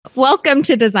Welcome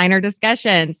to Designer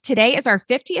Discussions. Today is our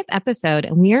 50th episode,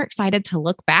 and we are excited to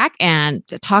look back and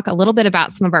to talk a little bit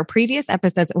about some of our previous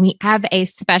episodes. And we have a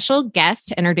special guest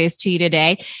to introduce to you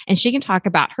today, and she can talk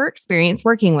about her experience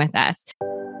working with us.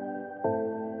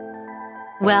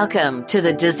 Welcome to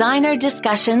the Designer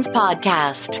Discussions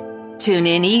podcast. Tune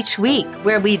in each week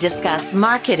where we discuss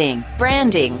marketing,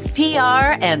 branding,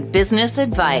 PR, and business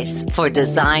advice for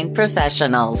design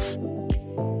professionals.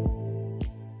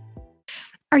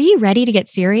 Are you ready to get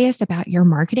serious about your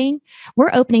marketing?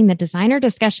 We're opening the Designer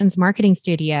Discussions Marketing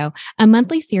Studio, a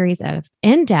monthly series of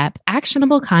in-depth,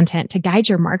 actionable content to guide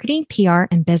your marketing, PR,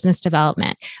 and business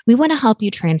development. We want to help you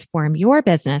transform your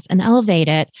business and elevate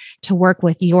it to work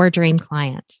with your dream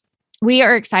clients. We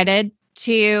are excited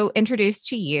to introduce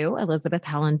to you Elizabeth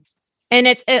Helen. And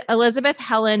it's Elizabeth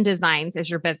Helen Designs is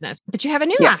your business, but you have a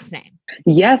new last name.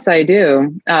 Yes, I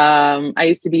do. I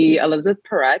used to be Elizabeth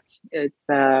Perret. It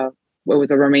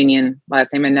was a Romanian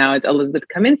last name, and now it's Elizabeth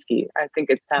Kaminsky. I think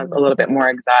it sounds a little bit more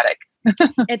exotic.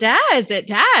 It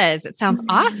does. It sounds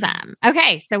awesome.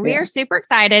 Okay, so we are super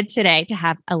excited today to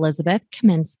have Elizabeth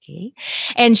Kaminsky,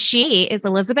 and she is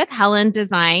Elizabeth Helen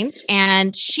Designs,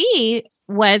 and she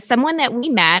was someone that we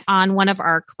met on one of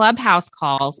our Clubhouse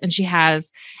calls, and she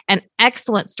has an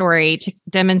excellent story to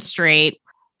demonstrate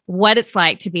what it's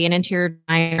like to be an interior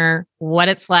designer, what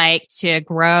it's like to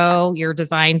grow your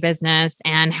design business,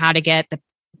 and how to get the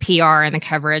PR and the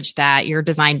coverage that your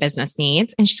design business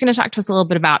needs. And she's going to talk to us a little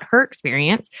bit about her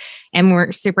experience. And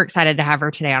we're super excited to have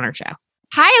her today on our show.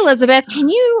 Hi, Elizabeth. Can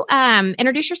you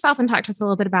introduce yourself and talk to us a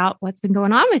little bit about what's been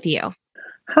going on with you?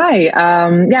 Hi.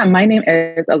 My name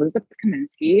is Elizabeth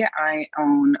Kaminsky. I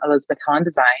own Elizabeth Helen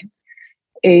Design,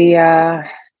 a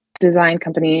design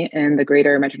company in the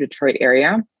greater Metro Detroit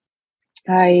area.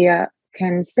 I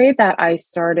can say that I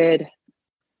started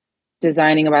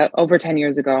designing about over 10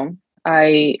 years ago.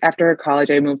 After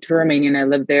college, I moved to Romania and I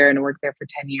lived there and worked there for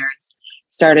 10 years.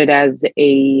 Started as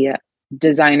a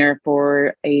designer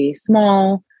for a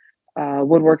small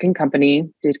woodworking company,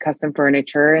 did custom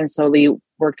furniture, and slowly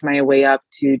worked my way up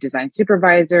to design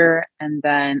supervisor and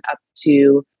then up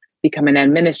to become an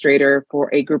administrator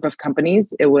for a group of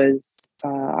companies. It was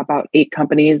about 8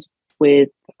 companies with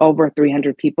over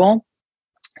 300 people.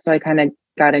 So I kind of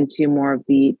got into more of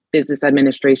the business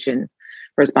administration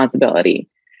responsibility.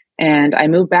 And I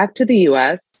moved back to the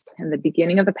US in the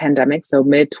beginning of the pandemic, so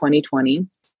mid-2020.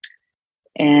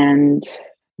 And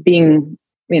being,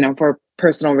 for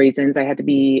personal reasons, I had to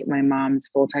be my mom's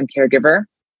full-time caregiver.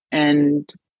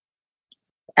 And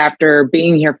after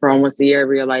being here for almost a year, I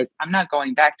realized I'm not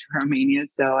going back to Romania.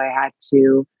 So I had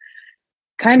to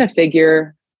kind of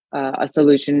figure a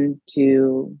solution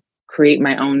to create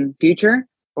my own future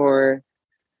for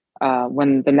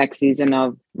when the next season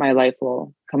of my life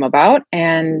will come about.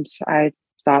 And I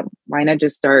thought, why not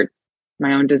just start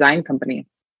my own design company?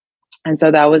 And so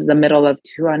that was the middle of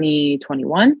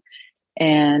 2021.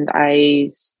 And I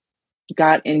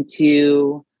got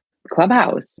into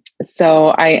Clubhouse. So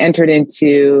I entered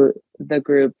into the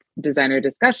group Designer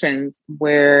Discussions,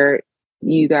 where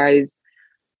you guys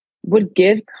would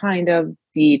give kind of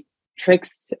the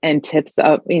tricks and tips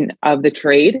of the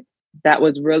trade that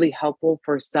was really helpful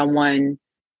for someone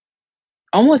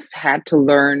almost had to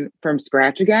learn from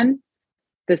scratch again.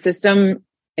 The system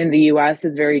in the US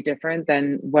is very different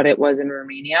than what it was in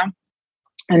Romania.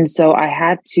 And so I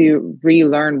had to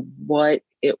relearn what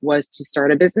it was to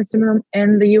start a business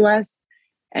in the US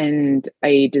and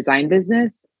a design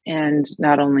business. And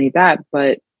not only that,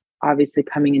 but obviously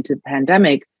coming into the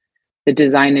pandemic, the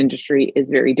design industry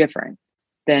is very different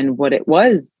than what it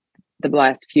was the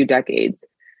last few decades.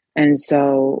 And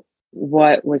so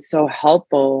what was so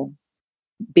helpful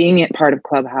being part of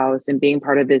Clubhouse and being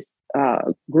part of this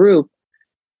group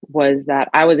was that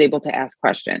I was able to ask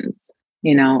questions,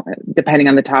 depending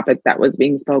on the topic that was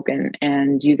being spoken.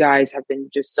 And you guys have been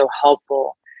just so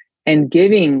helpful in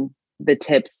giving the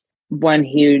tips. One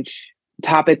huge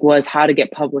topic was how to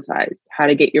get publicized, how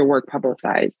to get your work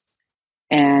publicized.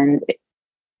 And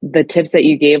the tips that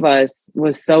you gave us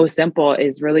was so simple,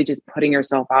 is really just putting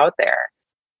yourself out there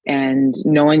and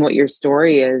knowing what your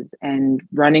story is and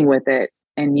running with it.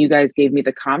 And you guys gave me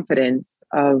the confidence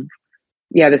of,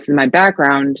 this is my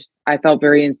background. I felt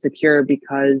very insecure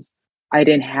because I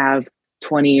didn't have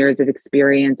 20 years of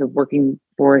experience of working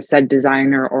for said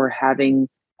designer or having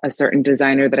a certain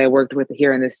designer that I worked with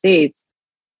here in the States.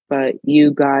 But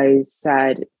you guys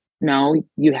said, no,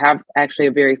 you have actually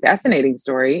a very fascinating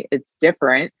story. It's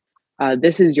different.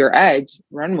 This is your edge,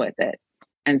 run with it.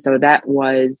 And so that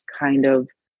was kind of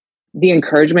the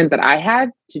encouragement that I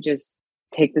had to just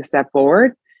take the step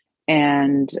forward.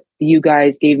 And you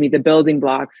guys gave me the building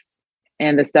blocks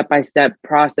and the step-by-step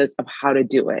process of how to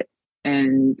do it.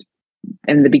 And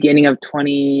in the beginning of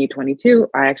 2022,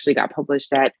 I actually got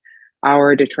published at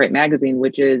Our Detroit Magazine,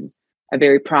 which is a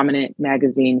very prominent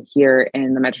magazine here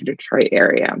in the Metro Detroit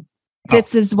area.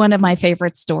 This is one of my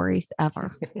favorite stories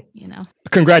ever,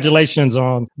 Congratulations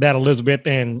on that, Elizabeth.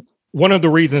 And one of the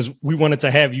reasons we wanted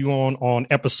to have you on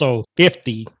episode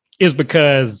 50 is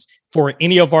because for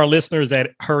any of our listeners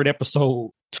that heard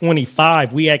episode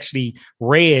 25, we actually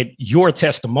read your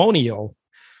testimonial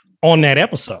on that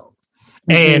episode.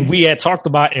 And we had talked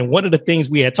about, and one of the things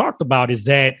we had talked about is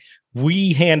that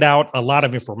we hand out a lot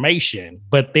of information,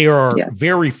 but there are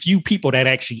very few people that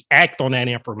actually act on that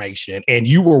information. And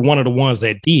you were one of the ones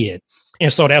that did.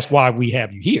 And so that's why we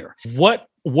have you here. What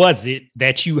was it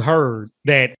that you heard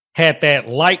that had that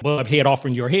light bulb head off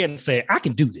in your head and say, I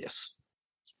can do this?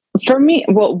 For me,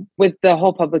 well, with the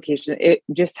whole publication, it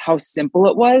just how simple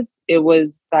it was. It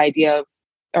was the idea of,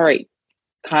 all right,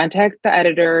 contact the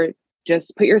editor,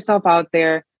 just put yourself out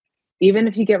there. Even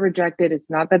if you get rejected, it's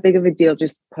not that big of a deal.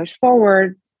 Just push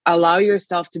forward, allow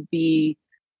yourself to be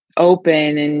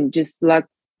open, and just let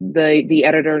the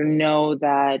editor know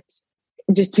that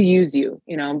just to use you,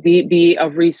 be a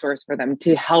resource for them,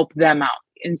 to help them out.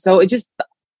 And so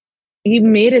he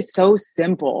made it so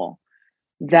simple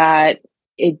that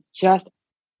it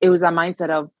was a mindset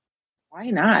of,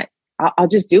 why not? I'll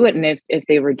just do it. And if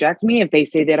they reject me, if they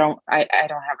say I don't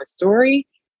have a story,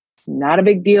 not a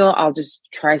big deal. I'll just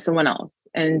try someone else.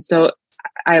 And so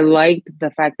I liked the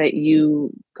fact that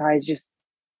you guys just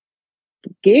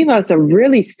gave us a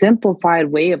really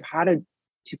simplified way of how to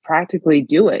practically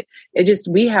do it.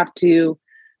 We have to,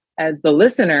 as the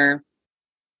listener,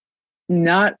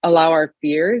 not allow our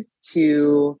fears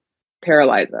to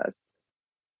paralyze us.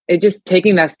 It's just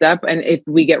taking that step. And if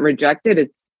we get rejected,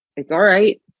 it's all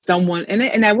right.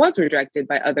 And I was rejected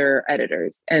by other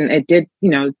editors, and it did,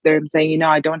 they're saying,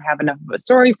 I don't have enough of a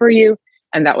story for you.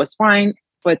 And that was fine,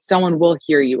 but someone will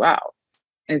hear you out,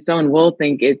 and someone will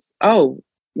think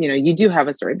you do have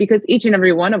a story, because each and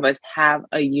every one of us have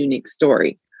a unique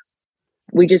story.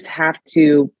 We just have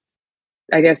to,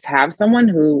 I guess, have someone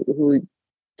who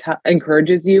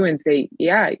encourages you and say,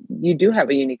 yeah, you do have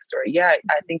a unique story. Yeah,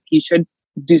 I think you should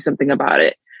do something about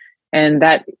it. And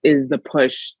that is the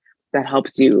push that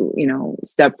helps you,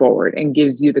 step forward and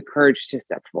gives you the courage to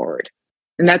step forward.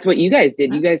 And that's what you guys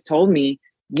did. You guys told me,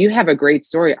 you have a great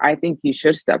story. I think you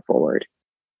should step forward.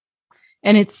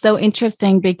 And it's so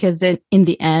interesting because in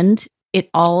the end, it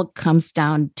all comes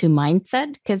down to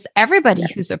mindset, because everybody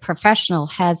who's a professional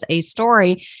has a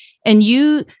story. And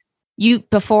you,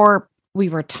 before we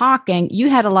were talking, you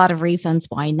had a lot of reasons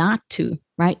why not to,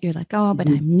 right? You're like, oh, but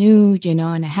I'm new,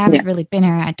 and I haven't really been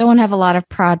here. I don't have a lot of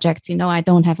projects, I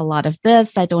don't have a lot of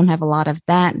this. I don't have a lot of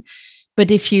that.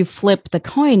 But if you flip the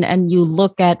coin and you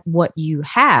look at what you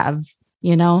have,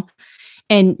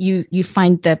 and you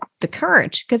find the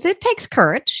courage, because it takes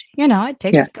courage, it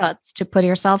takes guts to put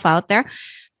yourself out there.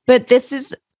 But this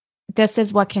is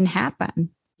what can happen,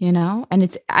 and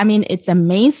it's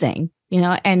amazing,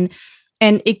 and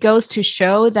it goes to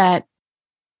show that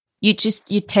you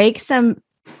take some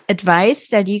advice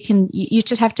that you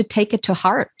just have to take it to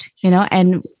heart,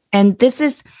 and this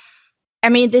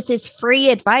is free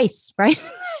advice, right?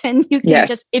 And you can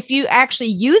just, if you actually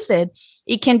use it,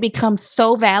 it can become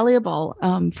so valuable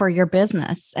for your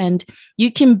business, and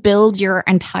you can build your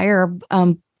entire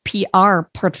PR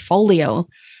portfolio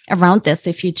around this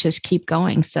if you just keep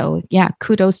going. So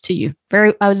kudos to you.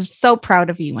 I was so proud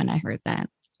of you when I heard that.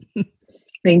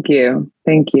 Thank you.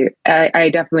 I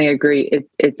definitely agree.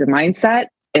 It's a mindset.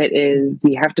 It is,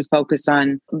 you have to focus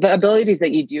on the abilities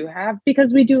that you do have,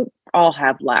 because we do all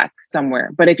have lack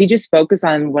somewhere. But if you just focus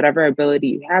on whatever ability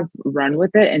you have, run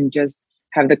with it, and just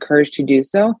have the courage to do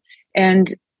so.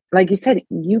 And like you said,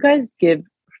 you guys give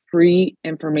free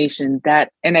information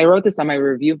and I wrote this on my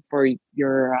review for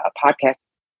your podcast.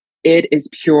 It is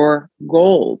pure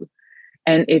gold.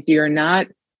 And if you're not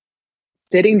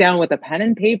sitting down with a pen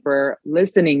and paper,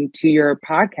 listening to your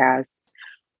podcast,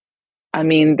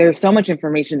 there's so much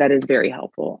information that is very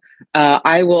helpful.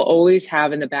 I will always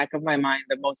have in the back of my mind,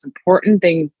 the most important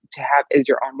things to have is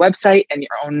your own website and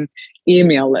your own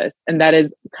email list. And that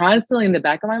is constantly in the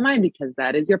back of my mind, because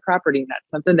that is your property.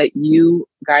 That's something that you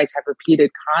guys have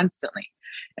repeated constantly.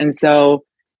 And so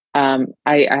I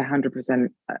 100%, and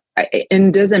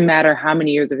it doesn't matter how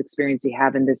many years of experience you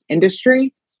have in this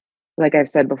industry. Like I've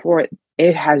said before,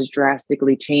 it has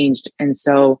drastically changed. And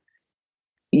so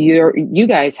you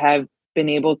guys have been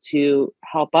able to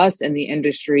help us in the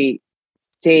industry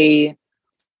stay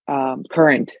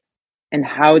current and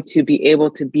how to be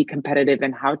able to be competitive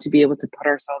and how to be able to put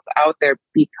ourselves out there,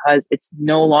 because it's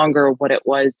no longer what it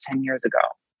was 10 years ago.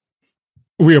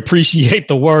 We appreciate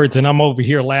the words. And I'm over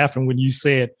here laughing when you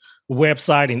said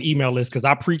website and email list, because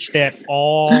I preach that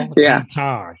all the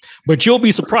time. But you'll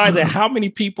be surprised at how many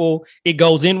people it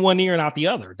goes in one ear and out the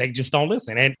other. They just don't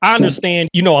listen. And I understand,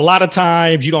 a lot of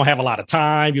times you don't have a lot of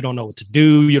time. You don't know what to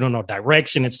do. You don't know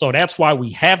direction. And so that's why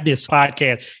we have this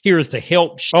podcast here, is to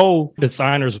help show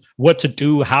designers what to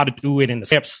do, how to do it, and the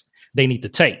steps they need to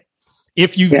take.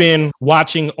 If you've been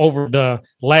watching over the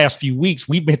last few weeks,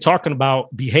 we've been talking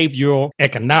about behavioral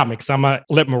economics. I'm going to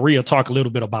let Maria talk a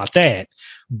little bit about that.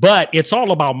 But it's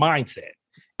all about mindset.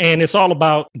 And it's all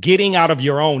about getting out of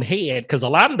your own head. Because a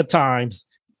lot of the times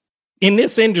in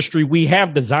this industry, we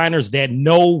have designers that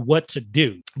know what to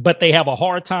do, but they have a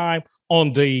hard time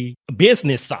on the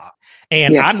business side.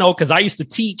 And I know, because I used to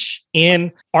teach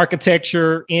in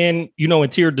architecture, in,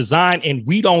 interior design, and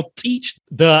we don't teach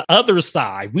the other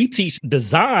side. We teach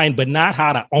design, but not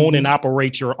how to own and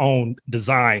operate your own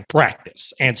design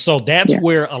practice. And so that's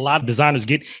where a lot of designers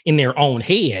get in their own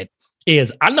head,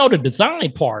 is I know the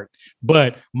design part,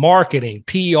 but marketing,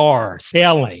 PR,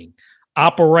 selling,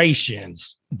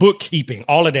 operations, bookkeeping,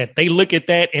 all of that, they look at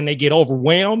that and they get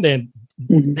overwhelmed, and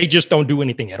they just don't do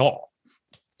anything at all.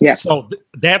 Yeah. So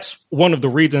that's one of the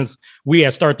reasons we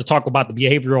have started to talk about the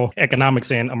behavioral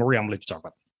economics. And Maria, I'm going to let you talk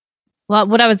about it. Well,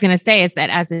 what I was going to say is that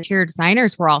as interior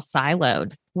designers, we're all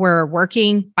siloed. We're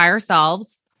working by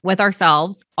ourselves, with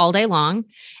ourselves all day long.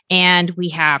 And we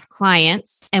have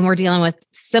clients, and we're dealing with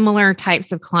similar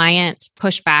types of client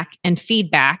pushback and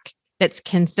feedback that's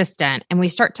consistent. And we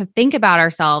start to think about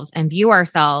ourselves and view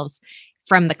ourselves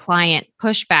from the client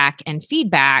pushback and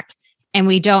feedback. And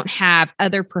we don't have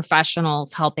other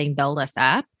professionals helping build us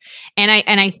up. And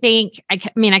I think, I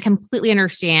completely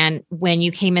understand when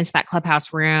you came into that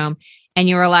Clubhouse room and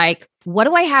you were like, what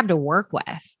do I have to work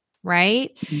with?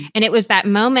 Right. Mm-hmm. And it was that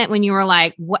moment when you were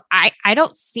like, what, I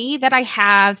don't see that I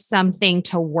have something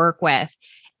to work with.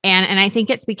 And I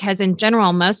think it's because in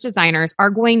general, most designers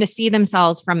are going to see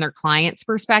themselves from their client's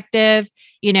perspective.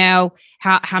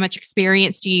 How much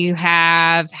experience do you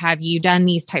have? Have you done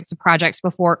these types of projects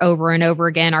before over and over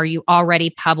again? Are you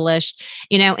already published?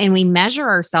 And we measure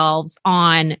ourselves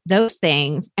on those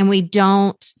things, and we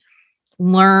don't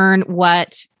learn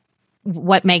what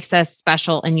makes us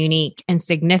special and unique and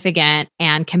significant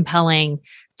and compelling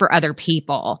for other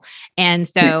people. And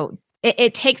so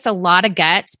it takes a lot of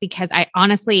guts, because I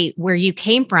honestly, where you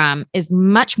came from is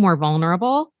much more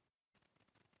vulnerable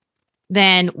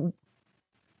than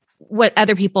what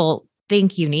other people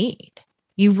think you need.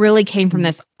 You really came from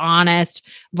this honest,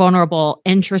 vulnerable,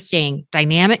 interesting,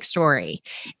 dynamic story.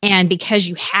 And because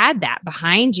you had that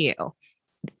behind you,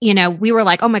 we were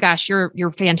like, oh my gosh,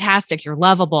 you're fantastic. You're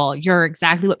lovable. You're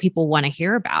exactly what people want to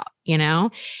hear about,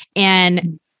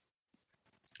 And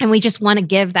we just want to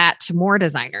give that to more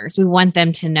designers. We want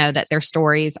them to know that their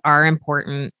stories are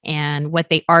important and what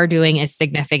they are doing is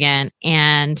significant,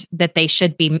 and that they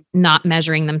should be not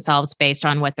measuring themselves based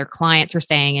on what their clients are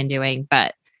saying and doing,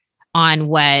 but on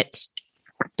what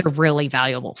they're really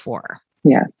valuable for.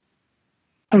 Yes.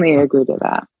 I mean, I agree to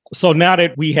that. So now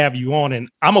that we have you on, and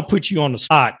I'm going to put you on the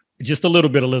spot just a little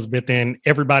bit, Elizabeth, and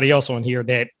everybody else on here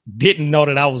that didn't know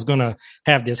that I was going to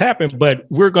have this happen, but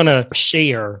we're going to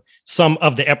share some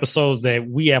of the episodes that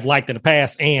we have liked in the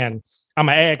past. And I'm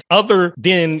going to ask, other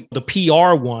than the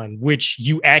PR one, which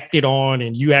you acted on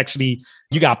and you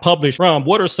got published from,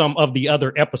 what are some of the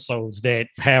other episodes that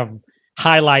have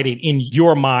highlighted in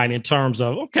your mind in terms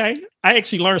of, okay, I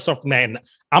actually learned something from that, and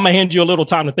I'm going to hand you a little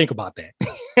time to think about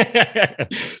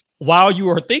that. While you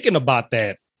are thinking about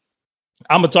that,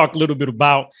 I'm going to talk a little bit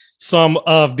about some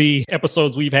of the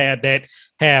episodes we've had that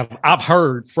I've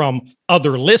heard from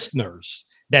other listeners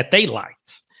that they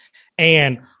liked.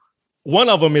 And one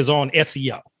of them is on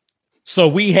SEO. So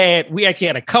we actually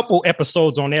had a couple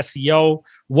episodes on SEO.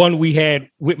 One we had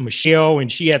with Michelle,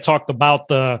 and she had talked about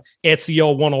the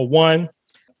SEO 101.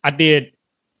 I did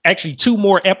actually 2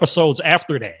 more episodes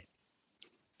after that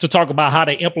to talk about how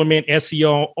to implement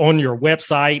SEO on your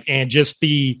website and just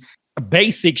the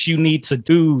basics you need to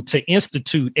do to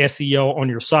institute SEO on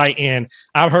your site. And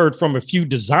I've heard from a few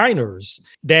designers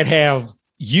that have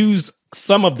used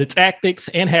some of the tactics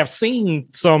and have seen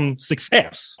some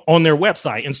success on their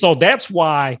website. And so that's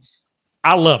why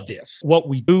I love this. What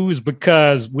we do is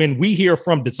because when we hear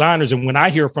from designers, and when I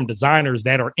hear from designers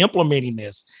that are implementing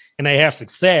this and they have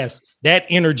success, that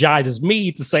energizes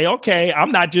me to say, okay,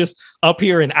 I'm not just up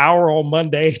here an hour on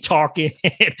Monday talking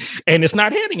and it's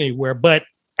not heading anywhere, but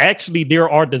actually there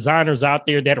are designers out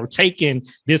there that are taking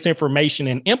this information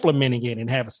and implementing it and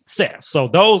having success. So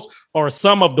those are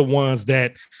some of the ones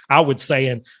that I would say.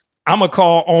 And I'm going to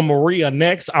call on Maria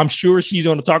next. I'm sure she's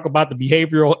going to talk about the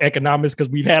behavioral economics because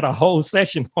we've had a whole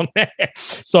session on that.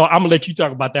 So I'm going to let you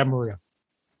talk about that, Maria.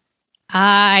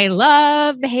 I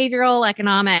love behavioral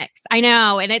economics. I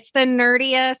know. And it's the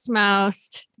nerdiest,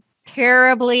 most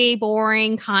terribly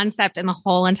boring concept in the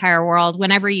whole entire world.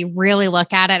 Whenever you really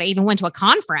look at it, I even went to a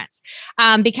conference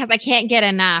because I can't get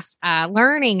enough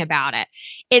learning about it.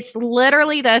 It's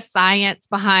literally the science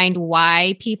behind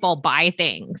why people buy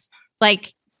things.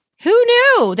 Like, who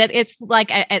knew that it's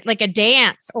like a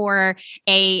dance or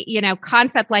a,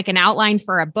 concept like an outline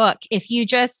for a book? If you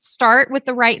just start with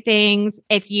the right things,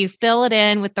 if you fill it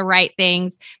in with the right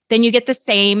things, then you get the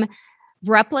same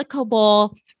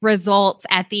replicable results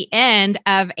at the end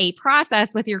of a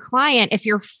process with your client if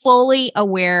you're fully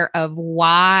aware of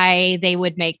why they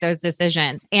would make those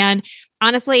decisions. And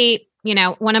honestly,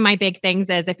 one of my big things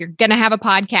is if you're going to have a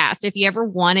podcast, if you ever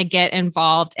want to get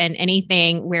involved in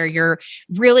anything where you're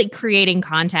really creating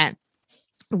content,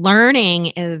 learning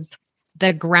is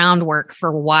the groundwork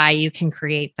for why you can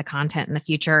create the content in the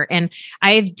future. And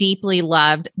I've deeply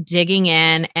loved digging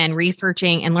in and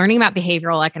researching and learning about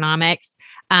behavioral economics.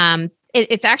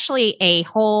 It's actually a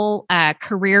whole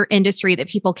career industry that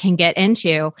people can get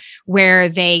into where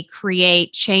they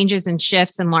create changes and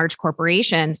shifts in large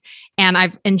corporations. And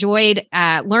I've enjoyed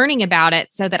learning about it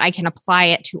so that I can apply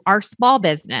it to our small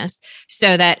business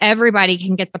so that everybody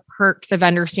can get the perks of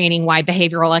understanding why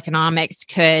behavioral economics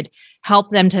could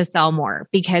help them to sell more,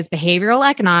 because behavioral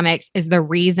economics is the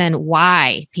reason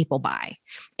why people buy.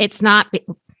 It's not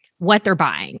what they're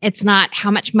buying. It's not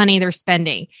how much money they're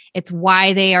spending. It's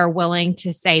why they are willing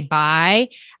to say buy.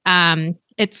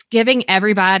 It's giving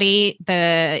everybody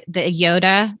the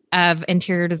Yoda of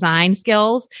interior design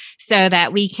skills so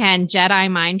that we can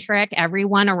Jedi mind trick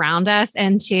everyone around us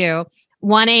into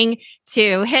wanting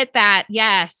to hit that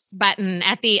yes button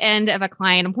at the end of a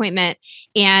client appointment.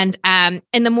 And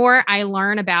the more I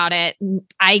learn about it,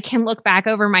 I can look back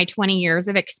over my 20 years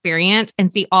of experience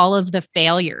and see all of the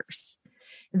failures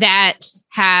that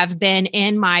have been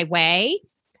in my way.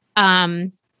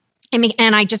 And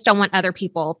I just don't want other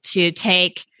people to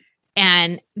take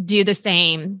and do the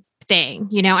same thing.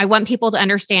 I want people to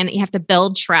understand that you have to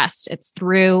build trust. It's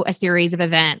through a series of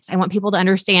events. I want people to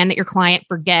understand that your client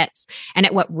forgets and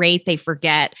at what rate they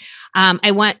forget.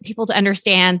 I want people to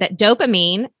understand that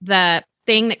dopamine, the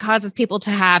thing that causes people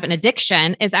to have an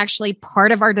addiction, is actually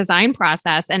part of our design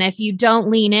process. And if you don't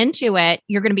lean into it,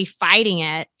 you're going to be fighting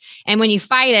it. And when you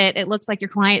fight it, it looks like your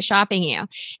client shopping you.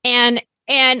 And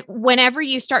whenever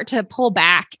you start to pull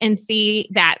back and see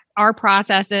that our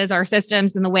processes, our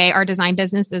systems, and the way our design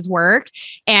businesses work,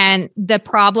 and the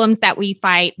problems that we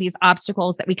fight, these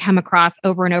obstacles that we come across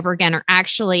over and over again, are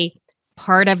actually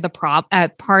part of the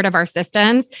part of our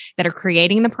systems that are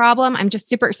creating the problem. I'm just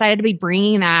super excited to be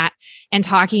bringing that and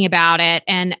talking about it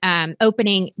and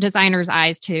opening designers'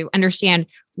 eyes to understand,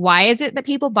 why is it that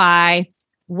people buy?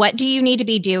 What do you need to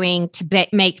be doing to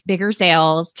make bigger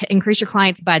sales, to increase your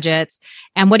clients' budgets?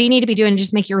 And what do you need to be doing to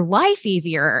just make your life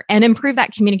easier and improve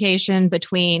that communication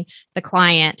between the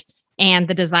client and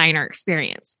the designer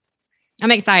experience?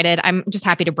 I'm excited. I'm just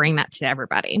happy to bring that to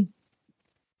everybody.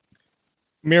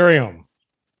 Miriam.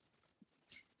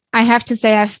 I have to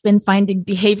say, I've been finding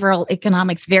behavioral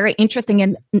economics very interesting.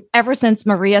 And ever since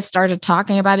Maria started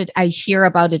talking about it, I hear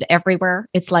about it everywhere.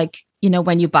 It's like,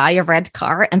 when you buy a red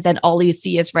car and then all you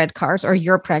see is red cars, or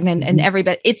you're pregnant and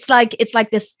everybody, it's like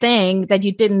this thing that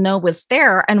you didn't know was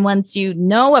there. And once you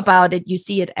know about it, you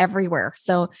see it everywhere.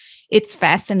 So it's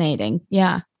fascinating.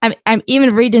 Yeah. I'm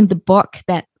even reading the book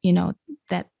that,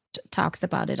 that talks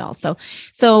about it also.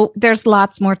 So there's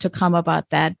lots more to come about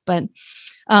that. But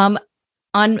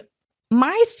on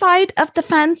my side of the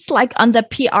fence, like on the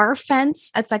PR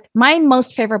fence, it's like my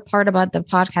most favorite part about the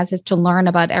podcast is to learn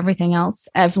about everything else.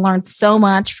 I've learned so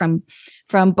much from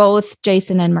both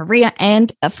Jason and Maria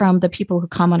and from the people who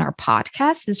come on our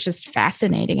podcast. It's just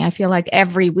fascinating. I feel like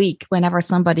every week, whenever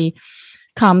somebody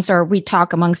comes or we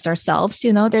talk amongst ourselves,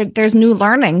 there's new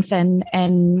learnings, and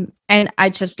I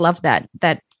just love that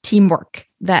teamwork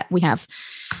that we have.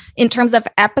 In terms of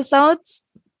episodes,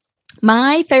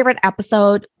 my favorite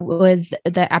episode was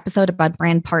the episode about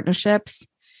brand partnerships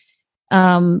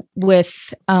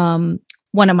with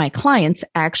one of my clients,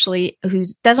 actually, who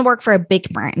doesn't work for a big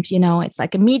brand. It's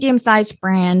like a medium-sized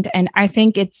brand. And I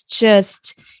think it's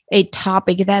just a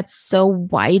topic that's so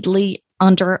widely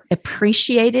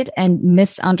underappreciated and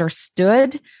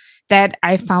misunderstood that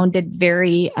I found it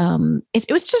very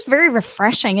it was just very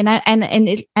refreshing,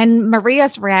 and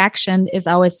Maria's reaction is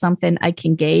always something I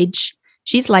can gauge.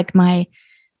 She's like my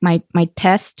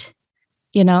test,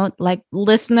 like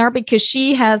listener, because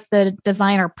she has the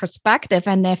designer perspective,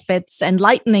 and if it's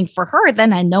enlightening for her,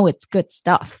 then I know it's good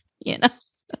stuff.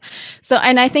 So,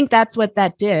 and I think that's what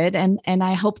that did, and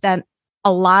I hope that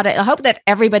I hope that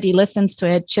everybody listens to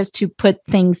it just to put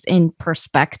things in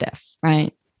perspective,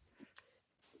 right?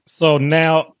 So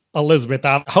now, Elizabeth,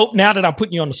 I hope now that I'm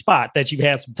putting you on the spot that you've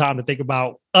had some time to think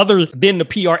about other than the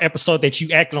PR episode that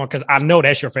you acted on, because I know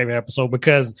that's your favorite episode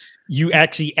because you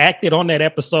actually acted on that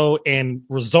episode and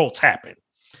results happened.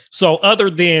 So other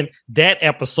than that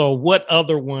episode, what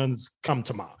other ones come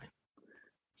to mind?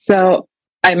 So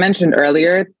I mentioned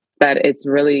earlier that it's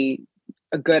really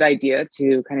a good idea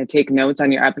to kind of take notes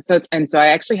on your episodes. And so I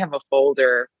actually have a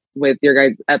folder with your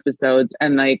guys' episodes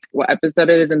and like what episode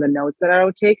it is and the notes that I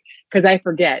would take because I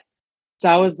forget.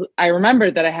 So I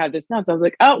remembered that I had this notes. I was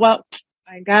like, oh, well,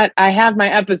 I have my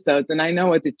episodes and I know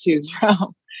what to choose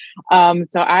from.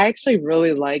 So I actually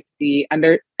really liked the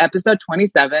episode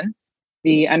 27,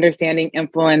 the Understanding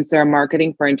Influencer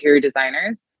Marketing for Interior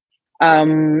Designers.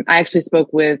 I actually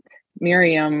spoke with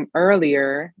Miriam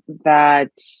earlier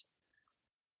that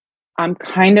I'm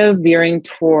kind of veering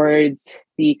towards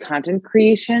the content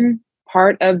creation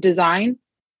part of design.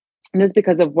 And just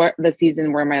because of what the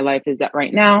season where my life is at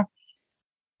right now,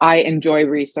 I enjoy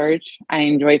research. I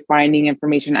enjoy finding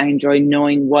information. I enjoy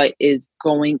knowing what is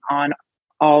going on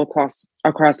all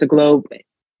across the globe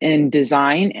in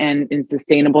design and in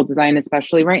sustainable design,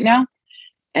 especially right now.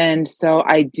 And so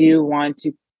I do want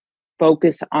to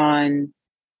focus on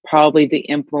probably the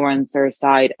influencer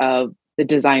side of the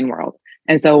design world.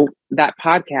 And so that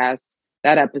podcast,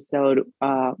 that episode,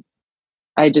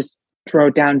 I just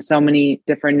wrote down so many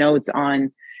different notes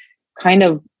on kind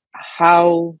of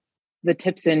how the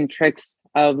tips and tricks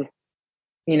of,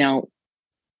 being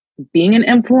an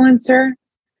influencer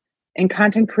and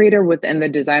content creator within the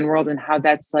design world and how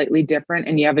that's slightly different.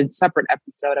 And you have a separate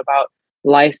episode about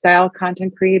lifestyle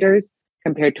content creators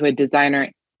compared to a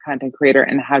designer content creator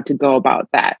and how to go about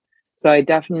that. So I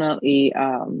definitely,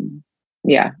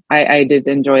 I did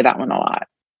enjoy that one a lot.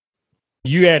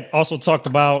 You had also talked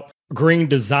about green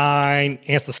design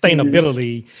and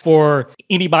sustainability. For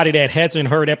anybody that hasn't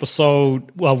heard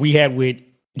episode, we had with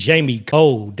Jamie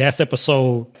Gold, that's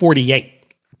episode 48.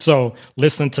 So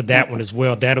listen to that one as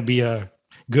well. That'll be a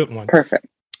good one. Perfect.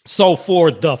 So for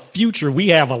the future, we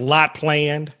have a lot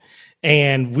planned,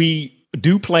 and we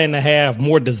do plan to have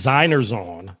more designers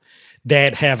on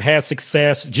that have had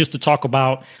success, just to talk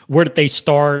about where did they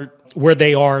start, where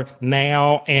they are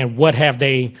now, and what have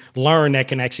they learned that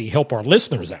can actually help our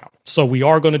listeners out. So we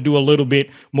are going to do a little bit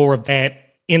more of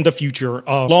that in the future,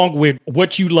 along with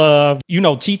what you love,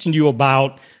 teaching you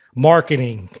about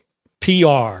marketing,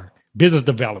 PR, business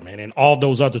development, and all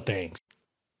those other things.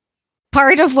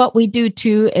 Part of what we do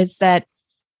too is that,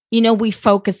 we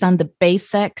focus on the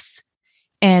basics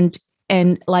and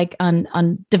like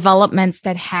on developments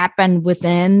that happen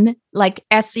within like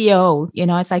SEO,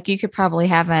 it's like you could probably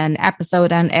have an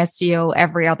episode on SEO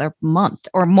every other month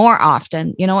or more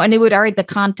often, and the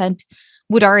content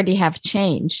would already have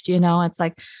changed, it's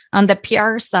like on the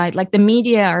PR side, like the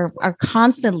media are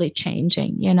constantly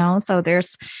changing, so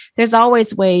there's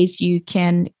always ways you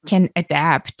can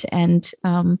adapt. And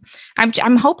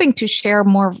I'm hoping to share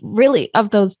more really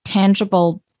of those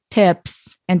tangible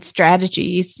tips and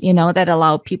strategies, that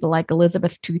allow people like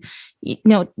Elizabeth to,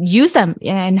 use them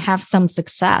and have some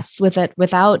success with it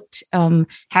without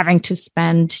having to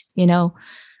spend,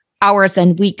 hours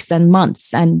and weeks and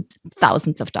months and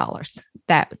thousands of dollars.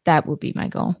 That would be my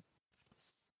goal.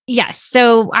 Yes.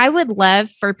 So I would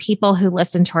love for people who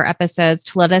listen to our episodes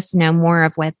to let us know more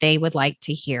of what they would like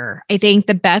to hear. I think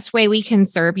the best way we can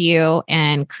serve you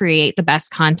and create the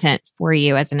best content for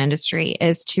you as an industry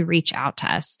is to reach out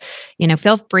to us.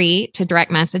 Feel free to direct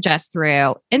message us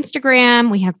through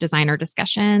Instagram. We have designer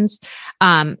discussions.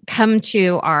 Come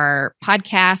to our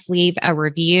podcast, leave a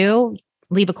review,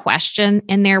 leave a question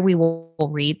in there. We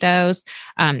will read those.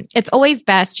 It's always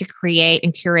best to create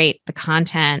and curate the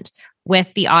content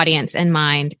with the audience in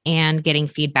mind and getting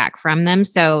feedback from them.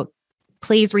 So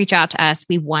please reach out to us.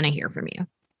 We want to hear from you.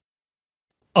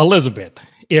 Elizabeth,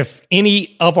 if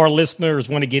any of our listeners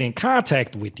want to get in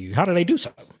contact with you, how do they do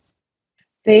so?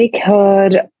 They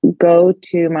could go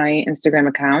to my Instagram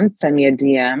account, send me a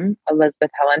DM,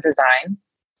 Elizabeth Helen Design,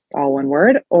 all one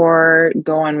word, or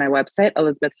go on my website,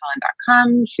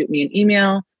 elizabethhelen.com, shoot me an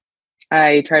email.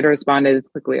 I try to respond as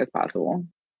quickly as possible.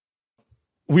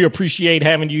 We appreciate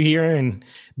having you here. And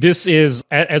this is,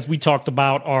 as we talked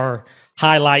about, our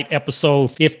highlight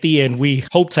episode 50. And we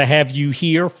hope to have you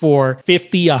here for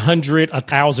 50, 100,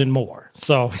 1,000 more.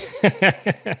 So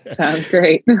sounds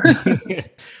great.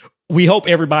 We hope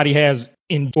everybody has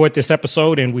enjoyed this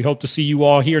episode, and we hope to see you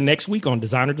all here next week on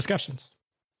Designer Discussions.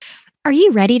 Are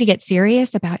you ready to get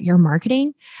serious about your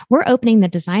marketing? We're opening the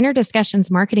Designer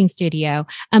Discussions Marketing Studio,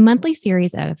 a monthly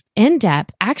series of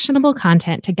in-depth, actionable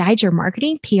content to guide your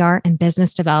marketing, PR, and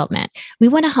business development. We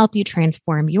want to help you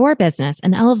transform your business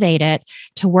and elevate it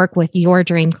to work with your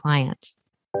dream clients.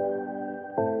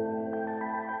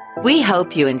 We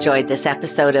hope you enjoyed this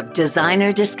episode of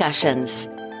Designer Discussions.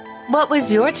 What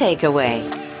was your takeaway?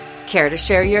 Care to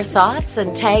share your thoughts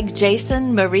and tag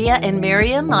Jason, Maria, and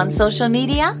Miriam on social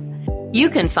media? You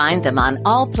can find them on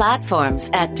all platforms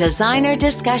at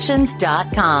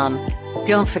designerdiscussions.com.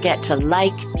 Don't forget to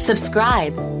like,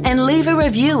 subscribe, and leave a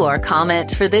review or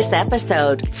comment for this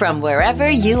episode from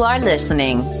wherever you are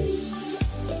listening.